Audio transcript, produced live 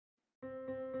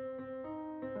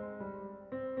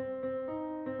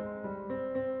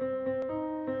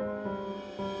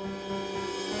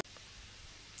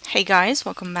Hey guys,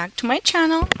 welcome back to my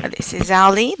channel. This is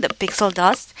Ali, the Pixel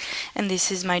Dust, and this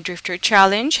is my Drifter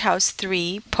Challenge, House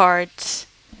 3, Part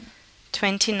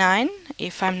 29,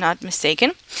 if I'm not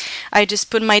mistaken. I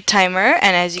just put my timer,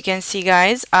 and as you can see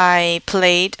guys, I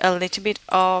played a little bit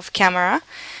of camera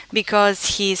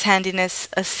because his handiness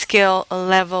skill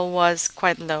level was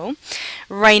quite low.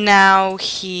 Right now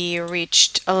he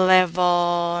reached a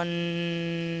level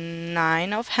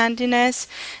 9 of handiness,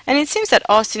 and it seems that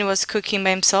Austin was cooking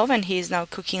by himself and he is now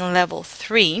cooking level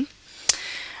 3.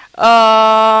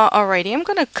 Alrighty, I'm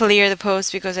gonna clear the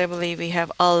post because I believe we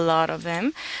have a lot of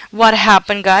them. What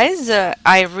happened guys,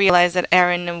 I realized that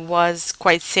Aaron was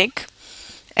quite sick,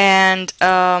 and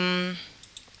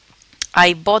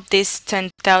I bought this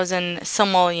 10,000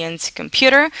 simoleons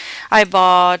computer. I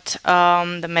bought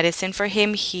the medicine for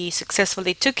him. He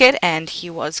successfully took it and he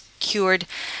was cured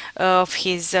of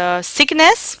his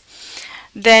sickness.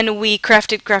 Then we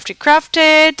crafted.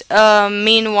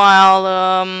 Meanwhile,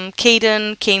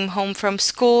 Caden came home from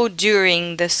school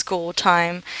during the school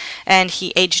time and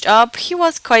he aged up. He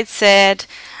was quite sad.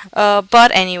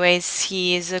 But anyways,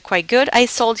 he is quite good. I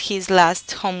sold his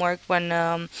last homework when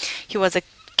he was a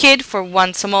kid for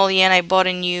 1 simoleon. I bought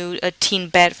a new teen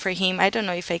bed for him. I don't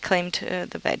know if I claimed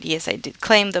the bed. Yes, I did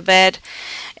claim the bed.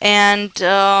 And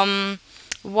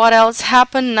what else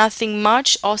happened? Nothing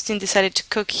much. Austin decided to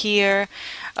cook here.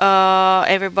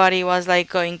 Everybody was like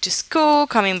going to school,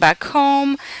 coming back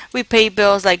home. We pay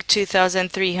bills like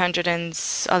 2,300 and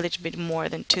a little bit more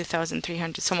than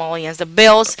 2,300 simoleons. The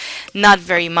bills, not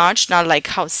very much, not like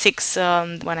House 6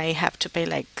 when I have to pay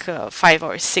like 5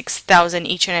 or 6,000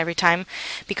 each and every time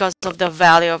because of the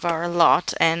value of our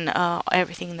lot and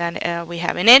everything that we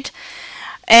have in it.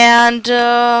 And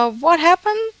what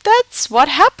happened? That's what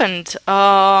happened.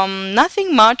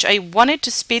 Nothing much. I wanted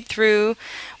to speed through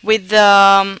with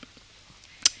the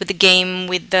game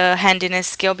with the handiness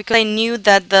skill because I knew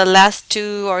that the last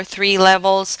 2 or 3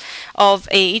 levels of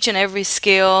each and every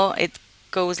skill, it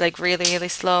goes like really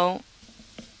slow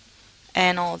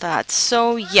and all that.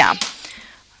 So yeah.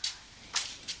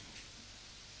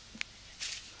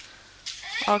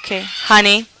 Okay,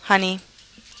 honey.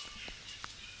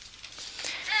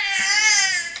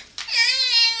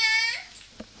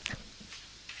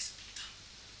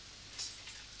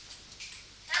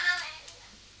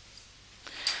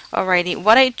 Alrighty,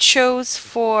 what I chose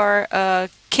for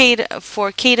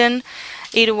Caden,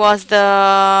 it was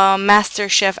the Master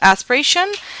Chef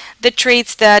Aspiration. The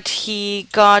traits that he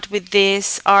got with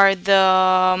this are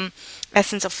the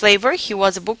Essence of Flavor. He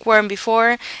was a bookworm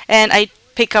before, and I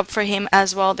pick up for him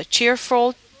as well the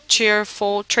cheerful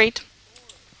trait.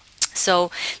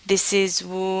 So this is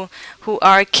who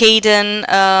our Caden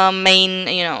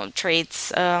main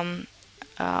traits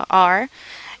are.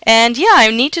 And yeah,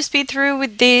 I need to speed through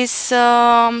with this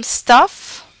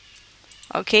stuff.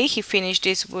 Okay, he finished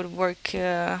this woodwork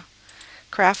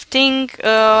crafting.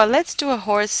 Let's do a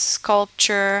horse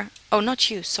sculpture. Oh, not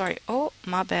you, sorry. Oh,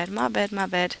 my bad.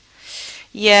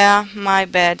 Yeah, my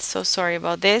bad. So sorry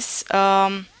about this.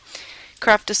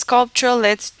 Craft a sculpture.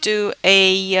 Let's do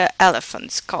a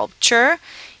elephant sculpture.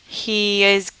 He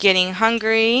is getting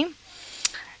hungry.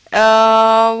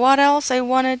 What else I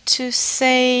wanted to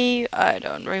say? I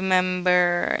don't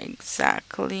remember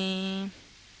exactly.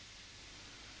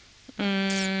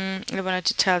 I wanted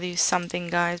to tell you something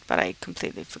guys, but I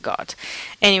completely forgot.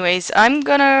 Anyways, I'm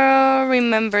gonna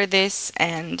remember this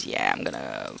and yeah, I'm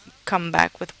gonna come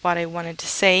back with what I wanted to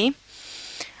say.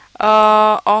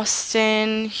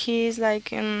 Austin, he's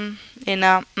like in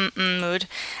a mood.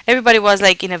 Everybody was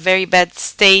like in a very bad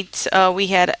state. We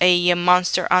had a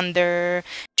monster under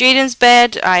Jaden's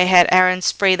bed. I had Aaron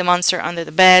spray the monster under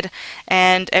the bed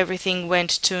and everything went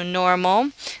to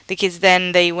normal. The kids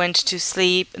then they went to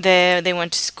sleep, they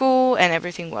went to school and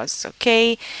everything was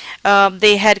okay.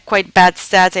 They had quite bad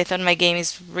stats. I thought my game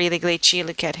is really glitchy.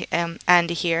 Look at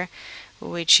Andy here,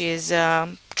 which is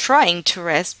trying to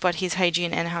rest, but his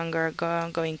hygiene and hunger are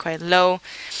going quite low.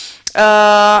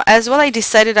 As well, I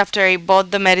decided after I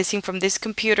bought the medicine from this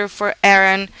computer for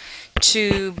Aaron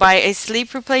to buy a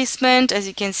sleep replacement. As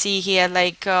you can see, he had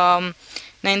like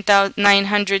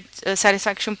 900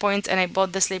 satisfaction points, and I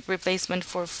bought the sleep replacement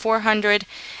for 400,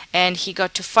 and he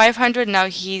got to 500. Now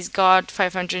he's got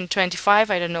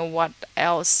 525. I don't know what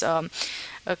else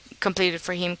completed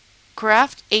for him.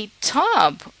 Craft a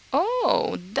tub.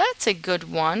 Oh, that's a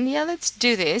good one. Yeah, let's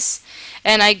do this.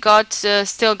 And I got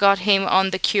still got him on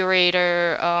the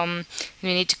curator.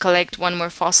 We need to collect 1 more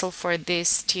fossil for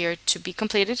this tier to be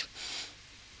completed.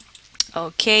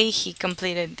 Okay, he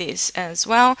completed this as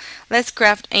well. Let's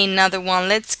craft another one.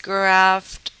 Let's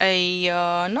craft a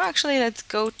no, actually, let's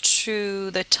go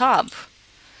to the top.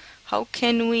 How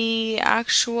can we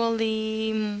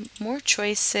actually more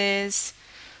choices?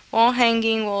 Wall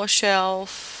hanging, wall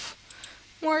shelf,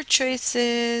 more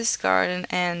choices, garden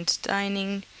and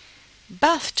dining.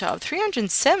 Bathtub,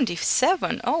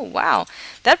 377. Oh, wow.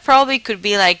 That probably could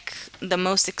be like the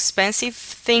most expensive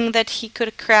thing that he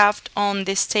could craft on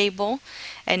this table.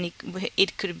 And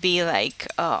it could be like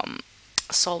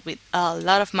sold with a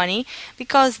lot of money,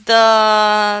 because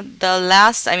the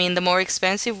last, I mean the more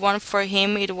expensive one for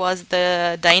him, it was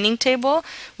the dining table,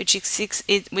 which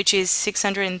is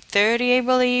 630, I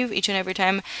believe, each and every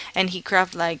time, and he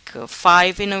crafted like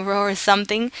five in a row or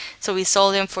something. So we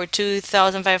sold them for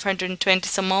 2,520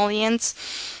 simoleons,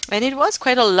 and it was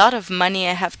quite a lot of money,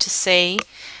 I have to say.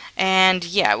 And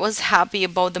yeah, I was happy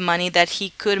about the money that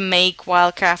he could make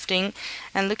while crafting.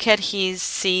 And look at his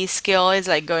skill is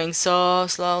like going so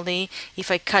slowly. If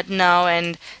I cut now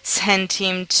and send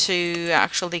him to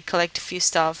actually collect a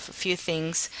few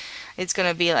things, it's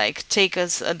gonna be like take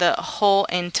us the whole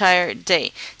entire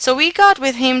day. So we got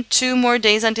with him 2 more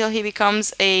days until he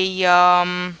becomes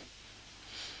an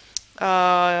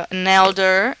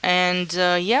elder, and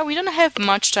yeah, we don't have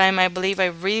much time. I believe I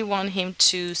really want him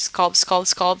to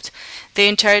sculpt the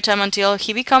entire time until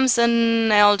he becomes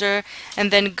an elder,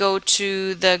 and then go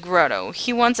to the grotto.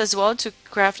 He wants as well to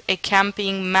craft a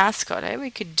camping mascot. We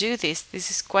could do this.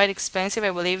 This is quite expensive, I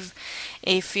believe.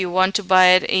 If you want to buy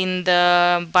it in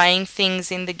the buying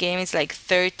things in the game, it's like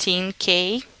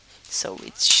 13k, so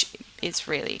it's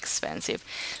really expensive.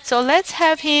 So let's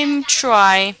have him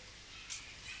try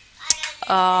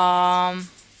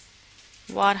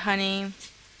what, honey?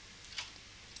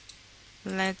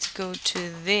 Let's go to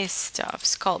this stuff.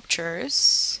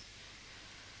 Sculptures.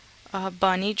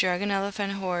 Bunny, dragon,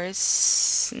 elephant,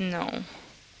 horse. No.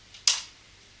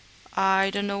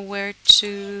 I don't know where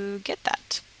to get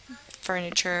that.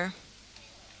 Furniture.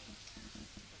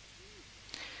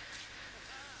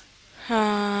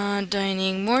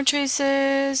 Dining, more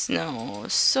choices. No.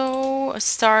 So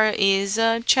Star is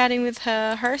chatting with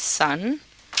her son.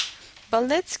 But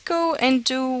let's go and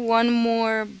do one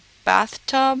more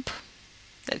bathtub.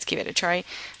 Let's give it a try.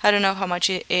 I don't know how much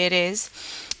it is.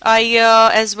 I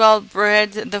as well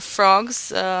bred the frogs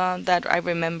that I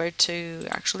remember to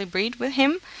actually breed with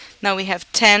him. Now we have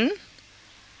 10.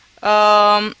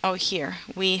 Oh, here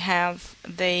we have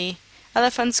the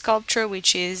elephant sculpture,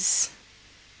 which is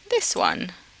this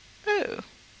one. Oh.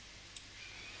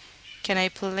 Can I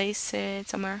place it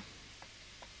somewhere?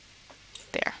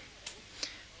 There.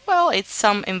 Well, it's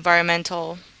some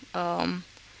environmental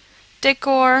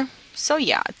decor. So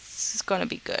yeah, it's gonna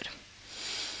be good.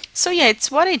 So yeah,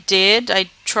 it's what I did. I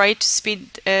tried to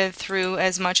speed through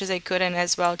as much as I could, and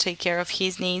as well take care of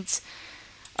his needs.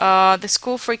 The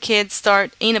school for kids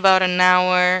start in about an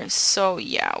hour. So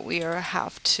yeah, we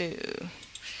have to...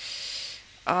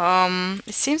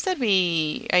 it seems that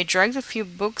I dragged a few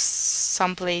books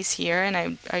someplace here,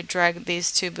 and I dragged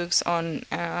these 2 books on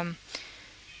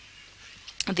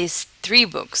these 3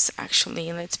 books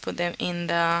actually. Let's put them in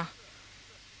the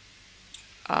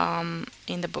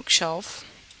bookshelf,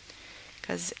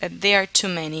 because there are too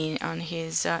many on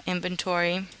his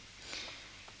inventory.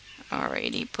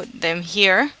 Alrighty, put them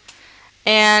here.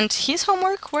 And his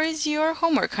homework, where is your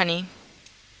homework, honey?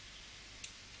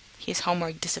 His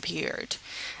homework disappeared.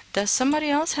 Does somebody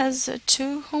else has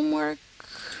 2 homework?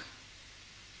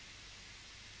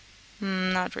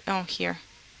 Not oh, here.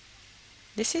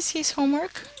 This is his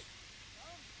homework.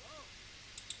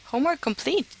 Homework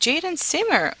complete. Jaden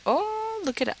Simmer. Oh,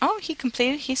 look at it. Oh, he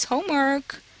completed his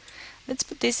homework. Let's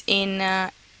put this in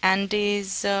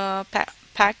Andy's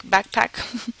backpack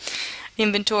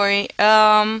inventory.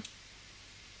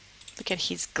 Look at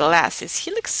his glasses.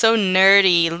 He looks so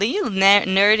nerdy, little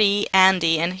nerdy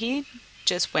Andy, and he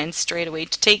just went straight away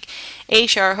to take a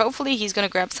shower. Hopefully he's gonna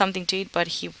grab something to eat, but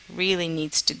he really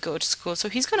needs to go to school, so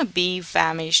he's gonna be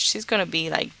famished. He's gonna be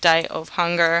like die of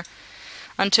hunger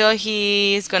until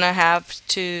he's gonna have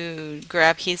to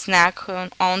grab his snack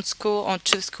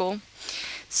to school.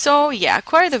 So yeah,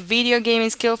 acquire the video gaming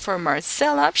skill for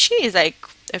Marcella. She is like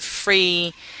a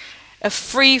free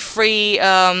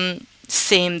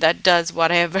sim that does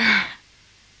whatever.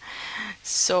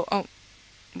 So oh,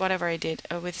 whatever I did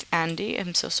with Andy,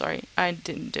 I'm so sorry, I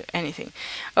didn't do anything.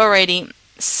 Alrighty,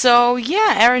 so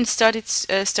yeah, Aaron starts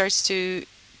to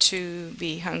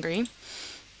be hungry.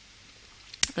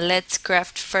 Let's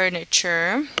craft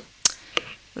furniture.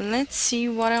 Let's see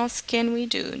what else can we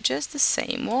do. Just the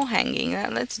same, wall hanging.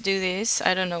 Let's do this.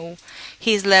 I don't know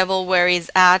his level where he's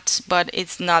at, but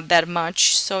it's not that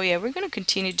much. So yeah, we're gonna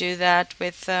continue to do that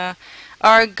with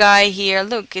our guy here.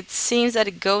 Look, it seems that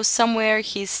it goes somewhere.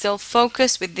 He's still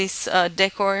focused with this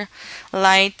decor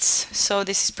lights, so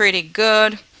this is pretty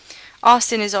good.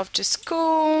 Austin is off to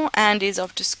school. Andy is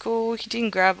off to school. He didn't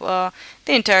grab the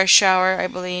entire shower, I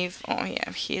believe. Oh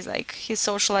yeah, he's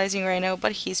socializing right now,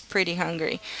 but he's pretty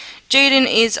hungry. Jaden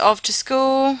is off to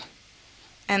school,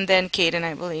 and then Caden,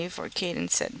 I believe, or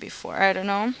Caden said before. I don't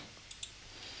know.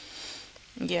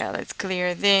 Yeah, let's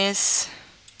clear this.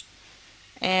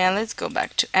 And let's go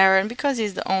back to Aaron because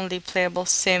he's the only playable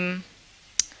sim.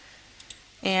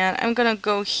 And I'm gonna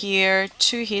go here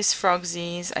to his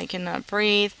frogsies. I cannot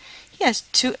breathe. He has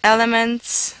 2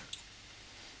 elements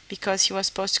because he was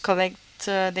supposed to collect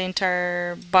the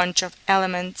entire bunch of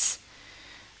elements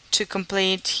to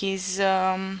complete his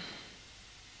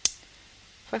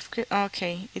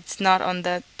okay, it's not on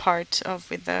that part of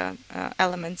with the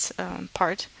elements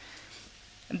part,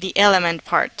 the element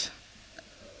part.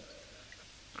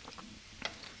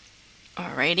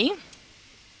 Alrighty.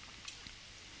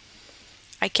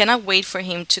 I cannot wait for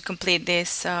him to complete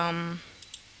this to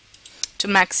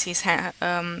max his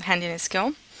handiness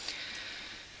skill.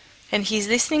 And he's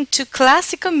listening to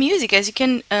classical music, as you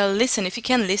can listen, if you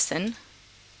can listen.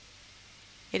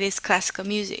 It is classical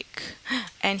music.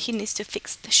 And he needs to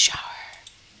fix the shower.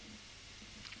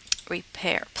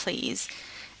 Repair, please.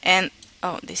 And,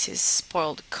 oh, this is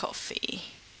spoiled coffee.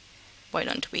 Why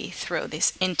don't we throw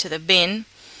this into the bin?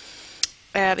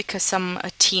 Because some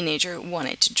teenager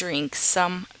wanted to drink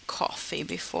some coffee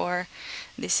before.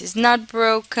 This is not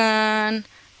broken.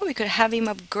 Oh, we could have him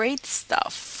upgrade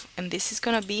stuff. And this is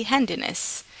gonna be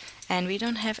handiness. And we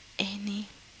don't have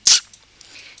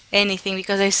anything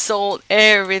because I sold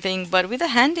everything. But with the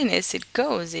handiness, it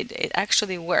goes. It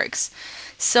actually works.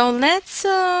 So let's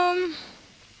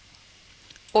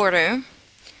order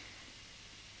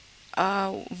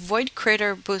Void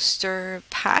Crater Booster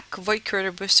Pack. Void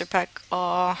Crater Booster Pack.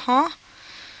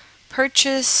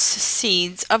 Purchase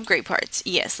seeds, upgrade parts.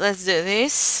 Yes, let's do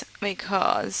this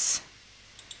because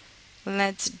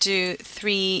let's do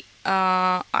 3,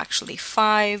 actually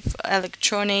 5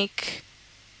 electronic.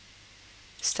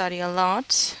 Study a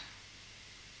lot.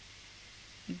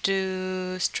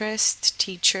 Do stressed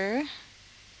teacher.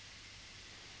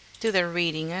 Do the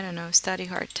reading. I don't know. Study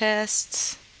hard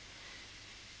tests.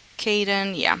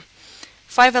 Caden, yeah.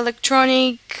 5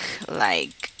 electronic,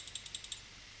 like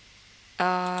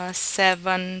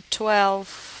 7,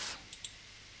 12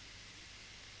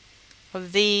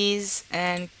 of these,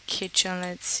 and kitchen,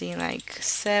 let's see, like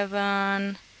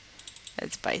 7.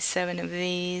 Let's buy 7 of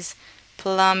these.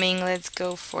 Plumbing, let's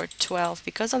go for 12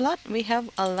 because we have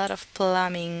a lot of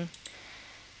plumbing.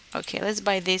 Okay, let's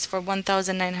buy this for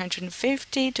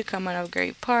 1,950 to come on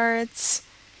upgrade parts.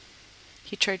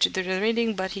 He tried to do the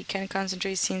reading, but he can't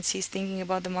concentrate since he's thinking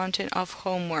about the mountain of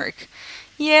homework.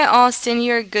 Yeah, Austin,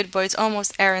 you're a good boy. It's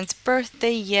almost Aaron's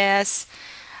birthday, yes.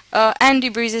 Andy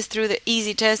breezes through the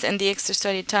easy test, and the extra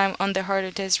study time on the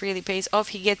harder test really pays off.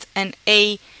 He gets an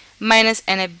A-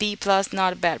 and a B+,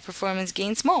 not a bad performance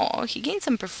gain. Small. He gained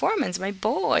some performance, my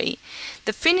boy.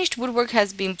 The finished woodwork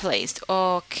has been placed.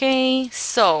 Okay,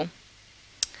 so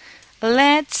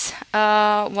let's,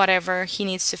 whatever, he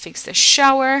needs to fix the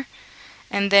shower.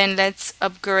 And then let's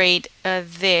upgrade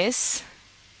this.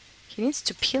 He needs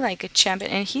to pee like a champion,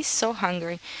 and he's so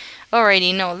hungry.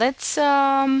 Alrighty, no, let's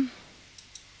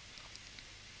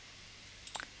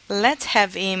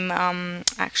have him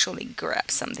actually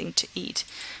grab something to eat.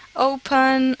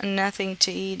 Open, nothing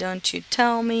to eat, don't you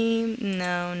tell me.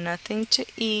 No, nothing to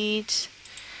eat.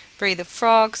 Breed the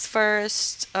frogs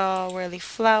first. Whirly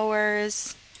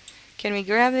flowers. Can we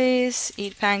grab this?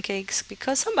 Eat pancakes?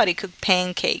 Because somebody cooked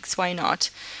pancakes. Why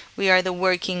not? We are the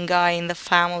working guy in the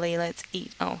family. Let's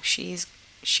eat. Oh, she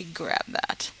grabbed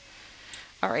that.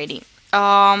 Alrighty.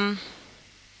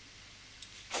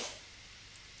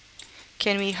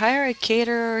 Can we hire a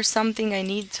caterer or something? I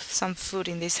need some food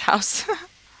in this house.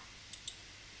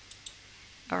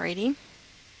 Alrighty.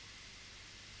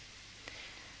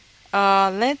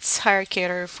 Let's hire a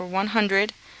caterer for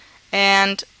 100.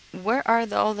 And where are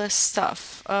all the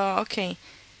stuff? Okay.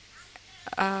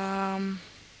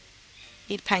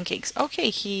 Eat pancakes. Okay,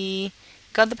 he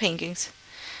got the pancakes.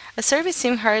 A service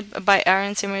sim hired by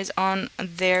Aaron Simmer is on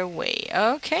their way.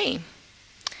 Okay.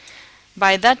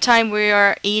 By that time we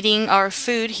are eating our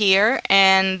food here,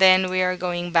 and then we are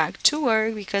going back to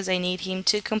work because I need him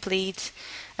to complete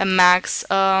a max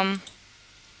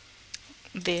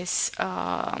this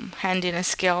handiness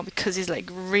skill because it's like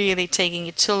really taking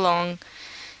it too long.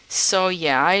 So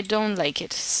yeah, I don't like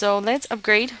it. So let's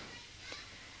upgrade.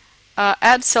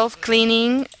 Add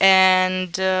self-cleaning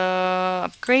and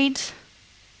upgrade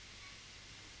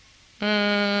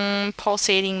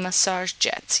pulsating massage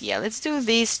jets. Yeah, let's do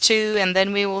these two and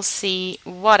then we will see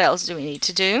what else do we need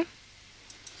to do.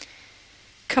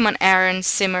 Come on, Aaron,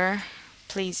 simmer.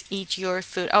 Please eat your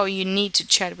food. Oh, you need to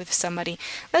chat with somebody.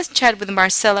 Let's chat with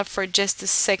Marcella for just a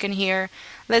second here.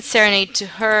 Let's serenade to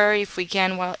her if we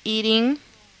can while eating.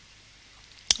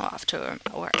 After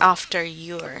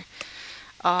your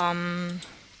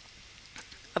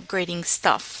upgrading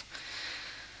stuff.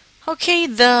 Okay,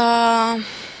 the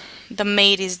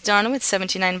maid is done with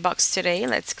 79 bucks today.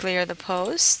 Let's clear the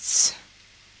posts,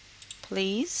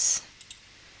 please.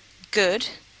 Good.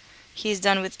 He's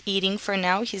done with eating for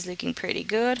now. He's looking pretty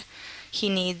good. He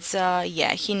needs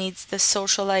yeah, he needs the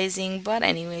socializing, but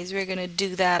anyways, we're gonna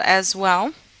do that as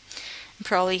well.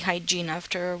 Probably hygiene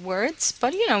afterwards,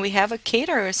 but you know, we have a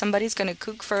caterer. Somebody's gonna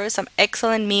cook for us some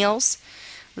excellent meals.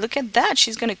 Look at that,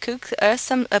 she's gonna cook us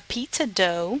a pizza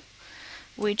dough,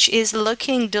 which is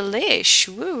looking delish.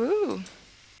 Woo woo.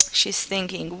 She's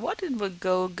thinking what it would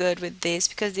go good with this,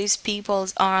 because these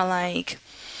peoples are like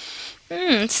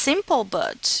simple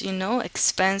but you know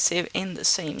expensive in the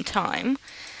same time.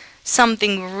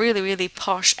 Something really really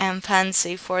posh and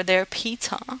fancy for their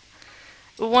pizza.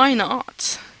 Why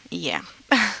not? Yeah.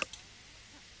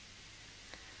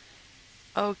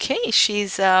 Okay,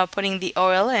 she's putting the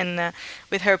oil and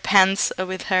with her pans,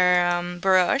 with her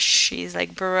brush, she's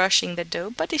like brushing the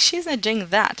dough, but she's not doing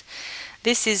that.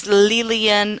 This is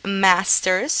Lillian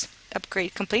Masters.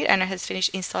 Upgrade complete. Anna has finished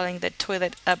installing the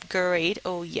toilet upgrade.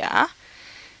 Oh yeah.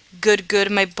 Good, good,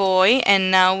 my boy.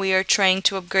 And now we are trying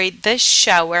to upgrade the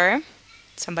shower.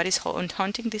 Somebody's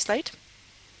haunting this light.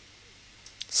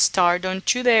 Star,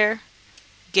 don't you dare.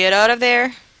 Get out of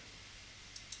there.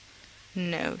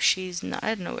 No, she's not.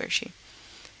 I don't know where she.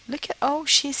 Look at, oh,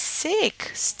 she's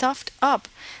sick, stuffed up.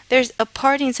 There's a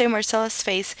party inside Marcella's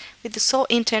face with the sole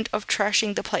intent of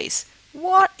trashing the place.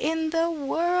 What in the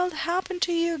world happened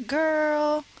to you,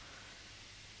 girl?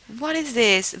 What is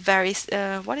this?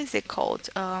 What is it called?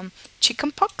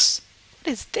 Chickenpox?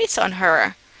 What is this on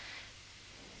her?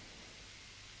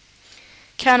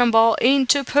 Cannonball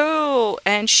into pool,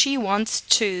 and she wants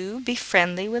to be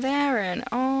friendly with Aaron.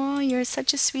 Oh, you're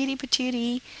such a sweetie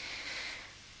patootie.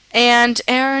 And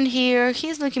Aaron here,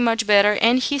 he's looking much better,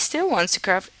 and he still wants to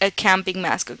craft a camping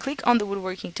mascot. Click on the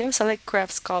woodworking tab, select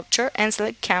craft sculpture, and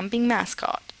select camping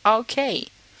mascot. Okay.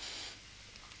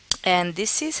 And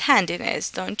this is handiness,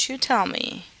 don't you tell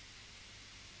me.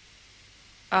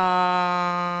 No,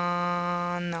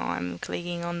 I'm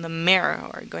clicking on the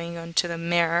mirror, or going onto the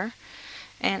mirror.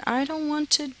 And I don't want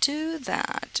to do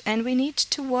that. And we need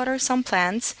to water some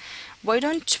plants. Why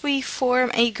don't we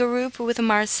form a group with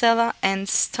Marcella and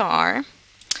Star?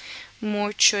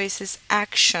 More choices,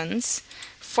 actions.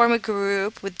 Form a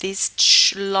group with these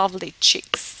lovely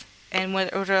chicks. And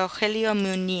with Rogelio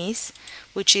Muniz,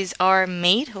 which is our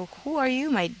mate. Oh, who are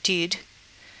you, my dude?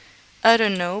 I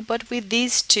don't know, but with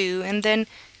these two. And then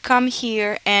come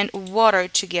here and water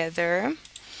together.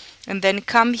 And then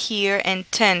come here and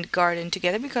tend garden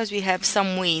together, because we have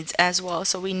some weeds as well,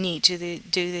 so we need to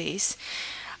do this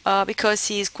because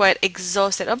he is quite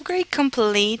exhausted. Upgrade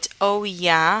complete. Oh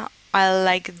yeah, I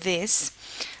like this.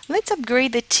 Let's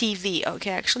upgrade the TV. Okay,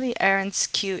 actually Aaron's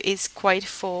queue is quite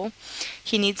full.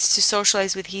 He needs to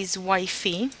socialize with his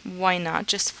wifey. Why not?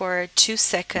 Just for 2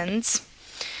 seconds.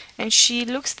 And she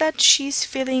looks that she's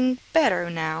feeling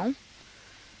better now.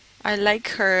 I like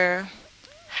her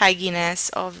hagginess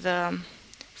of the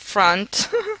front,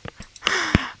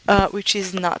 which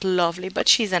is not lovely, but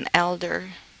she's an elder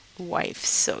wife,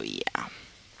 so yeah.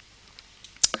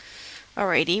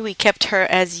 Alrighty, we kept her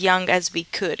as young as we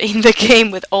could in the game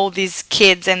with all these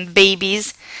kids and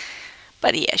babies.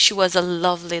 But yeah, she was a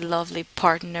lovely, lovely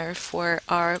partner for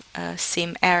our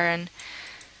sim Aaron.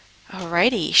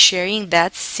 Alrighty, sharing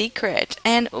that secret.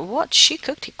 And what she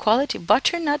cooked, quality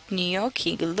butternut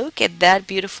gnocchi. Look at that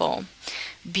beautiful,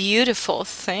 beautiful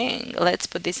thing. Let's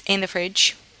put this in the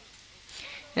fridge.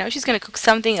 Now she's gonna cook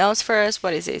something else for us.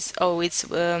 What is this? Oh, it's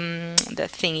the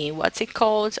thingy. What's it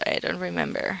called? I don't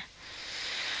remember.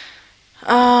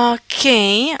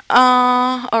 Okay.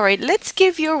 Alright, let's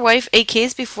give your wife a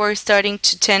kiss before starting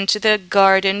to tend to the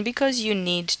garden, because you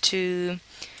need to,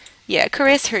 yeah,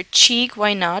 caress her cheek.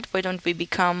 Why not? Why don't we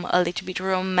become a little bit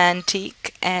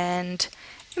romantic and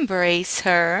embrace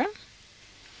her?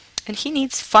 And he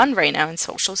needs fun right now in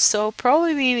social, so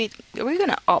probably we're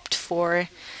gonna opt for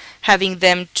having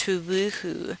them to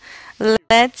woohoo.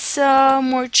 Let's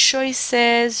more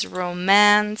choices,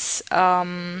 romance,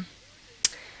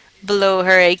 blow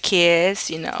her a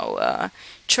kiss,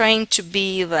 trying to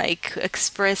be like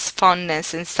express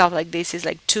fondness and stuff like this is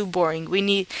like too boring. We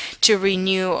need to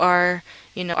renew our,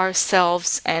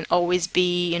 ourselves and always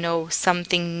be,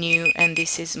 something new, and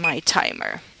this is my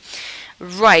timer.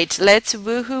 Right, let's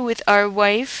woohoo with our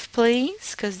wife,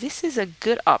 please, because this is a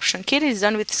good option. Kid is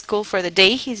done with school for the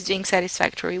day. He's doing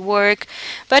satisfactory work,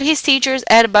 but his teachers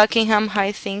at Buckingham,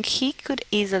 I think he could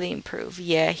easily improve.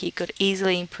 Yeah, he could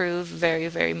easily improve very,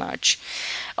 very much.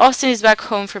 Austin is back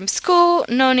home from school.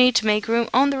 No need to make room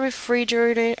on the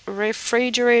refrigerator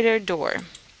door.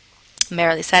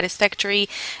 Merrily satisfactory,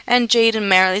 and Jaden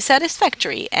merrily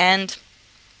satisfactory, and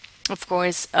of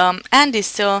course, Andy's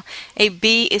still a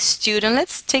B student.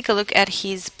 Let's take a look at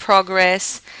his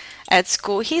progress at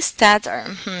school. His stats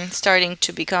are starting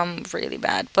to become really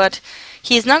bad, but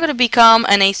he's not going to become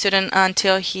an A student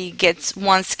until he gets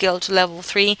one skill to level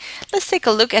 3. Let's take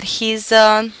a look at his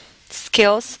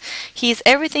skills. He's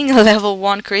everything level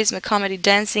 1: charisma, comedy,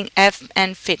 dancing, F,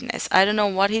 and fitness. I don't know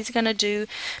what he's gonna do,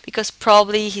 because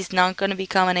probably he's not gonna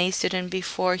become an A student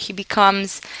before he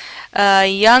becomes a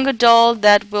young adult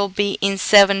that will be in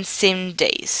 7 sim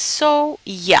days. So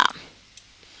yeah,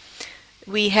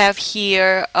 we have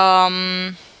here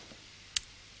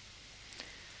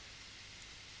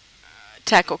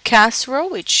taco casserole,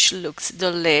 which looks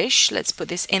delish. Let's put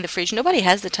this in the fridge. Nobody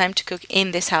has the time to cook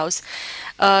in this house.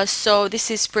 So this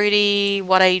is pretty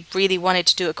what I really wanted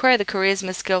to do. Acquire the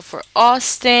charisma skill for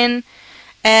Austin.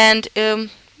 And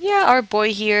yeah, our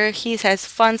boy here, he has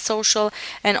fun, social,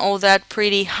 and all that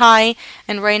pretty high.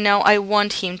 And right now I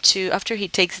want him to, after he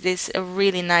takes this a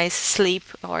really nice sleep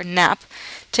or nap,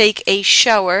 take a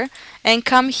shower and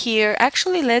come here.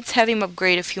 Actually, let's have him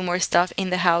upgrade a few more stuff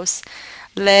in the house.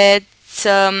 Let's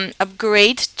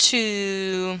upgrade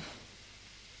to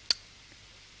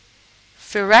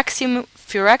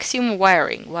Firaxium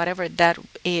wiring, whatever that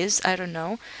is, I don't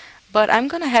know. But I'm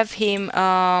gonna have him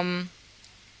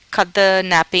cut the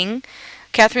napping.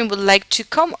 Catherine would like to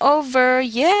come over.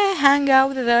 Yeah, hang out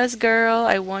with us, girl.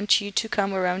 I want you to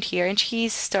come around here. And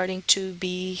she's starting to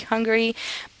be hungry,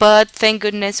 but thank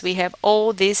goodness we have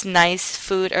all this nice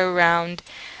food around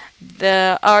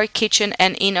our kitchen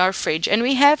and in our fridge. And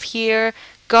we have here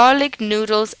garlic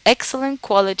noodles, excellent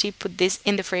quality. Put this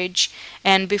in the fridge,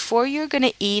 and before you're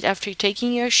gonna eat, after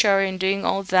taking your shower and doing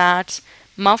all that,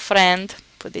 my friend,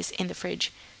 put this in the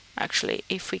fridge. Actually,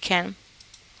 if we can,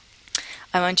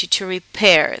 I want you to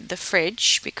repair the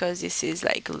fridge, because this is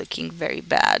like looking very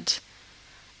bad.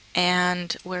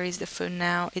 And where is the food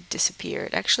now? It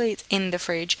disappeared. Actually, it's in the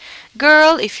fridge.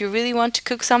 Girl, if you really want to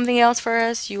cook something else for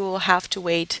us, you will have to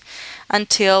wait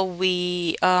until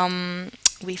we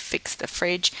fix the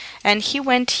fridge. And he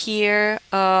went here.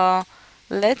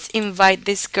 Let's invite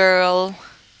this girl,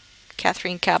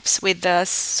 Catherine Caps, with us.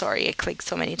 Sorry, I clicked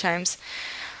so many times.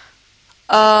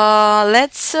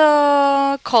 Let's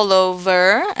call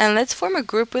over and let's form a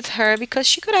group with her, because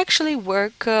she could actually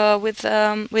work with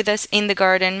us in the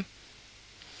garden.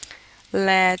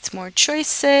 Let's more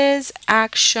choices,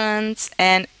 actions,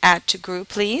 and add to group,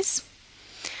 please.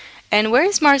 And where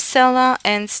is Marcella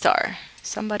and Star?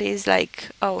 Somebody is like,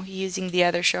 oh, using the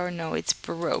other shower. No, it's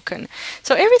broken.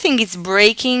 So everything is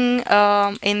breaking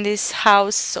in this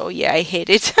house. So yeah, I hate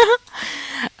it.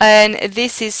 And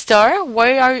this is Star.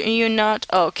 Why are you not?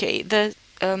 Okay, the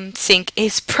sink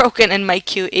is broken and my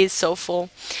queue is so full.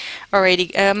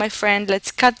 Alrighty, my friend,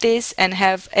 let's cut this and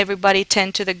have everybody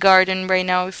tend to the garden right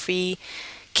now if we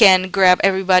can grab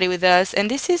everybody with us. And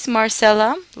this is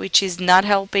Marcella, which is not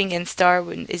helping, and Star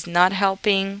is not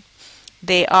helping.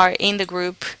 They are in the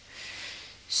group.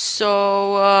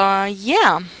 So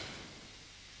yeah,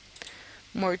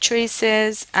 more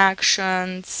choices,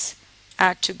 actions,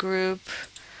 add to group,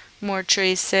 more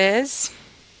choices,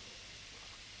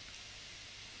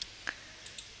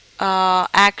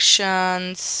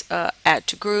 actions, add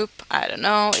to group. I don't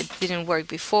know, it didn't work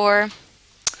before.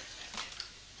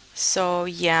 So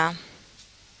yeah.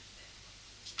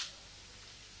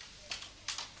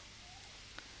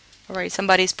 Alright,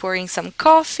 somebody's pouring some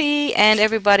coffee and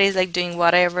everybody's like doing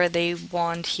whatever they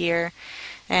want here.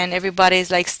 And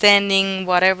everybody's like standing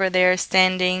whatever they're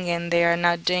standing, and they are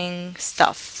not doing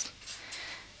stuff.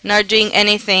 Not doing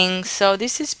anything. So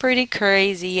this is pretty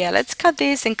crazy. Yeah, let's cut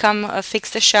this and come fix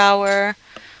the shower.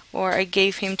 Or I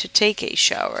gave him to take a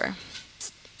shower.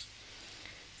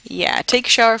 Yeah, take a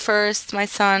shower first, my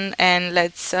son, and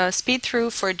let's speed through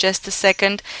for just a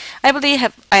second. I believe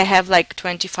I have like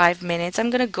 25 minutes. I'm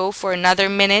gonna go for another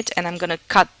minute and I'm gonna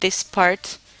cut this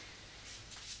part.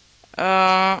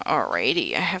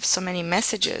 Alrighty, I have so many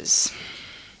messages.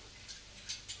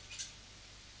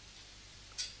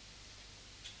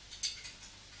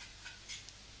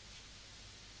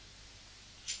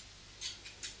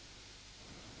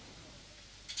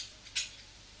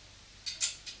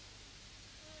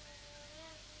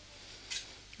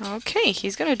 Okay,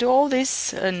 he's gonna do all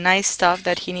this nice stuff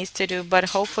that he needs to do, but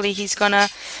hopefully he's gonna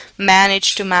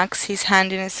manage to max his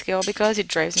handiness skill because it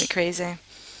drives me crazy.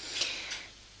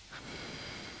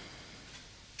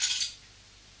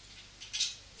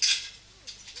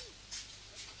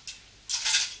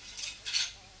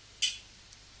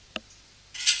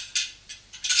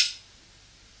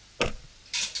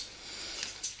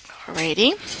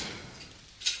 Alrighty.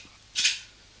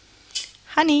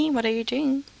 Honey, what are you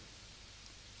doing?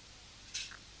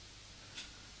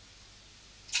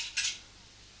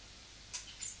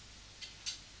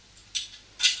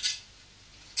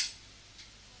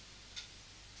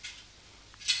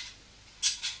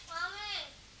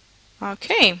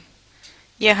 Okay.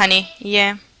 Yeah, honey.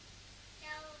 Yeah.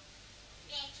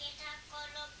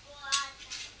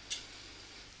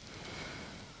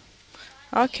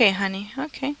 Okay, honey.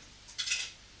 Okay.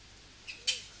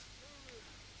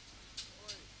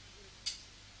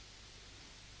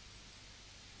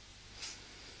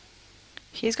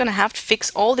 He's gonna have to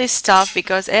fix all this stuff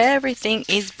because everything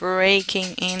is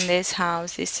breaking in this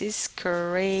house. This is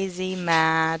crazy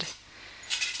mad.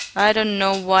 I don't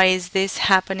know why is this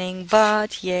happening,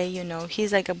 but yeah, you know,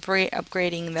 he's like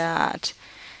upgrading that.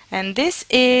 And this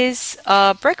is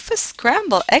breakfast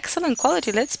scramble. Excellent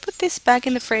quality. Let's put this back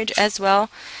in the fridge as well.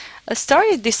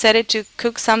 Starry decided to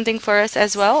cook something for us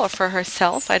as well, or for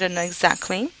herself. I don't know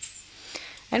exactly.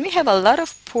 And we have a lot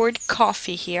of poured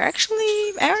coffee here.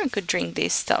 Actually, Aaron could drink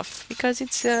this stuff because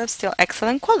it's still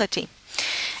excellent quality.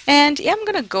 And yeah, I'm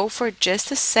gonna go for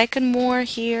just a second more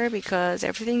here because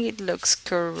everything it looks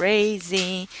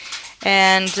crazy.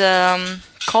 And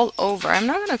call over. I'm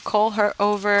not gonna call her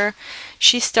over.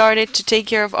 She started to take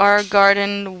care of our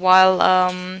garden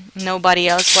while nobody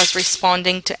else was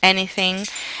responding to anything.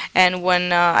 And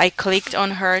when I clicked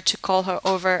on her to call her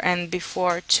over and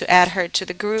before to add her to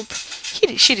the group,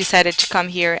 she decided to come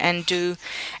here and do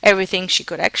everything she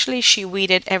could. Actually, she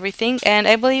weeded everything, and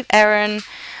I believe Aaron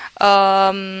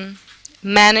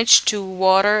managed to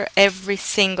water every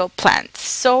single plant.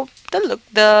 So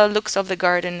the looks of the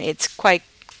garden, it's quite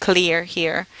clear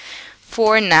here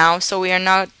for now. So we are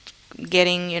not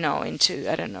getting, you know, into,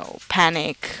 I don't know,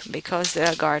 panic because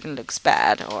the garden looks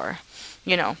bad, or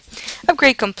you know.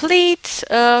 Upgrade complete.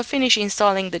 Finish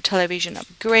installing the television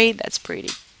upgrade. That's pretty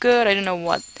good. I don't know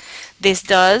what this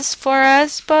does for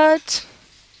us, but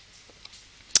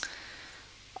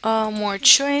more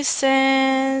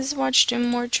choices. Watch them,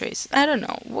 more choices. I don't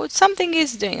know what something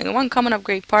is doing. One common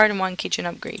upgrade part and one kitchen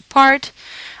upgrade part.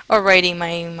 Alrighty,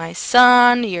 my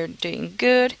son, you're doing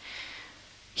good.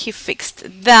 He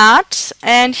fixed that,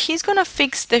 and he's gonna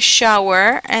fix the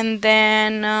shower and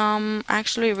then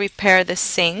actually repair the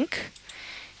sink.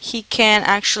 He can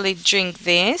actually drink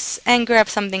this and grab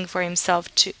something for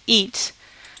himself to eat.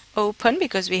 Open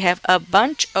because we have a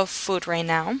bunch of food right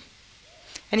now.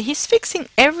 And he's fixing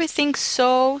everything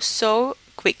so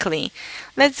quickly.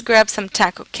 Let's grab some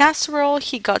taco casserole.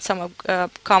 He got some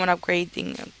common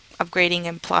upgrading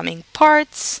and plumbing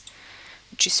parts,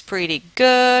 which is pretty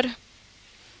good.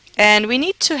 And we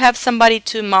need to have somebody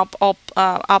to mop up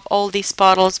all these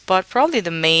bottles, but probably the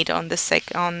maid on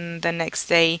the next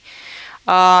day.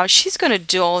 She's gonna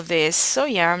do all this, so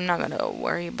yeah, I'm not gonna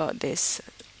worry about this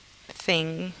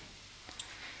thing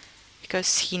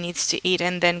because he needs to eat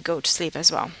and then go to sleep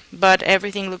as well. But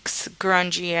everything looks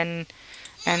grungy and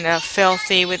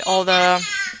filthy with all the.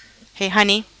 Hey,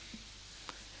 honey,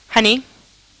 honey.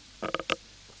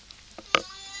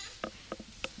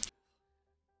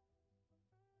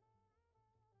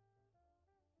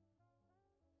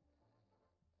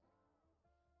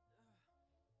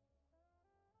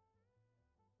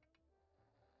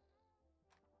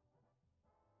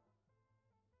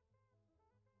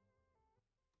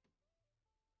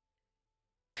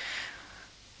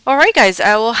 Alright guys,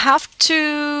 I will have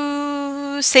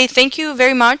to say thank you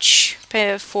very much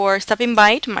for stopping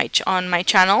by on my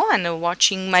channel and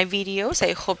watching my videos.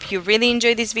 I hope you really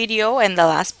enjoyed this video and the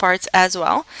last parts as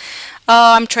well.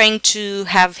 I'm trying to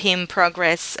have him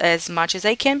progress as much as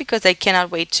I can because I cannot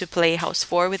wait to play House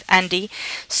 4 with Andy.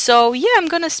 So yeah, I'm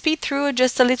gonna speed through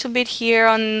just a little bit here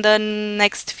on the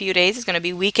next few days. It's gonna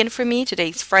be weekend for me.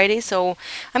 Today's Friday, so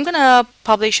I'm gonna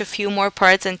publish a few more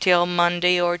parts until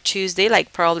Monday or Tuesday,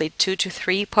 like probably 2 to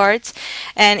 3 parts.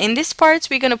 And in these parts,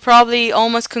 we're gonna probably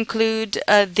almost conclude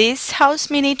this house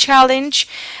mini challenge.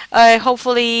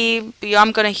 Hopefully,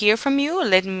 I'm gonna hear from you.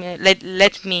 Let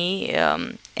me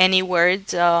any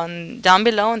words down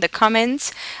below in the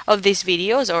comments of these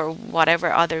videos or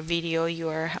whatever other video you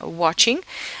are watching.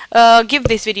 Give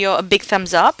this video a big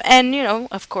thumbs up, and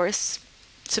of course,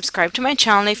 subscribe to my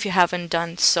channel if you haven't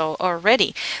done so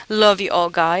already. Love you all,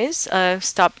 guys.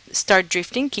 Start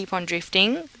drifting, keep on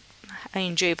drifting. I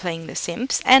enjoy playing The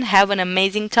Sims, and have an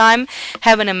amazing time.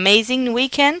 Have an amazing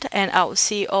weekend, and I will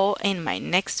see you all in my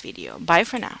next video. Bye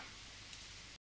for now.